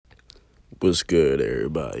What's good,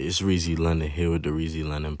 everybody? It's Reezy London here with the Reezy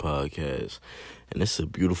London podcast. And it's a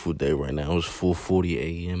beautiful day right now. It's 4:40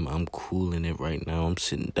 a.m. I'm cooling it right now. I'm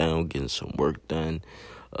sitting down, getting some work done.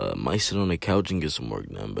 Might sit on the couch and get some work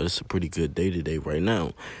done, but it's a pretty good day today right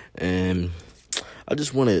now. And I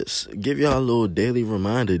just want to give y'all a little daily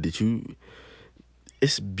reminder that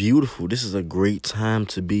it's beautiful. This is a great time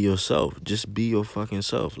to be yourself. Just be your fucking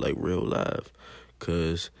self, like real life.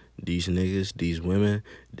 Because these niggas, these women,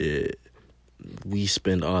 we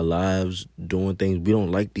spend our lives doing things. We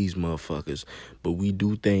don't like these motherfuckers, but we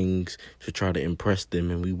do things to try to impress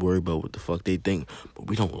them, and we worry about what the fuck they think, but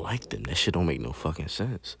we don't like them. That shit don't make no fucking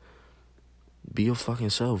sense. Be your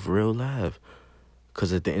fucking self, real life.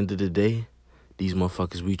 Because at the end of the day, these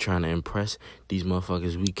motherfuckers we trying to impress, these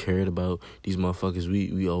motherfuckers we cared about, these motherfuckers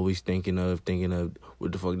we always thinking of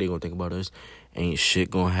what the fuck they gonna think about us. Ain't shit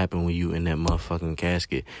gonna happen when you in that motherfucking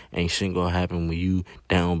casket. Ain't shit gonna happen when you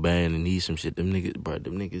down bad and need some shit. Them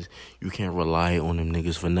niggas, you can't rely on them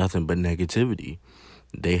niggas for nothing but negativity.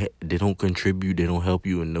 They don't contribute, they don't help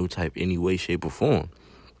you in no type, any way, shape, or form.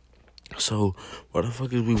 So, why the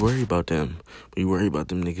fuck is we worried about them? We worry about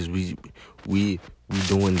them niggas. We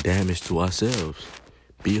doing damage to ourselves.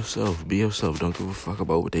 Be yourself. Be yourself. Don't give a fuck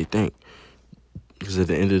about what they think. Because at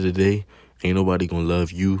the end of the day, ain't nobody gonna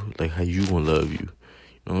love you like how you gonna love you.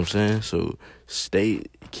 You know what I'm saying? So,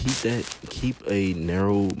 keep a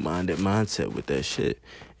narrow-minded mindset with that shit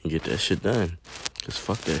and get that shit done. Because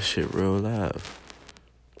fuck that shit real live.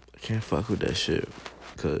 I can't fuck with that shit.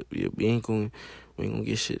 Because we ain't gonna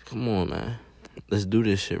get shit. Come on, man. Let's do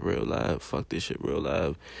this shit real live. Fuck this shit real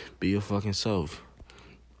live. Be your fucking self.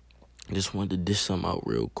 Just wanted to dish something out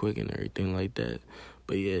real quick and everything like that.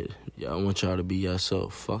 But yeah, I want y'all to be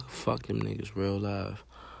yourself. Fuck them niggas real live.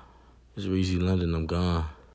 It's Reezy London. I'm gone.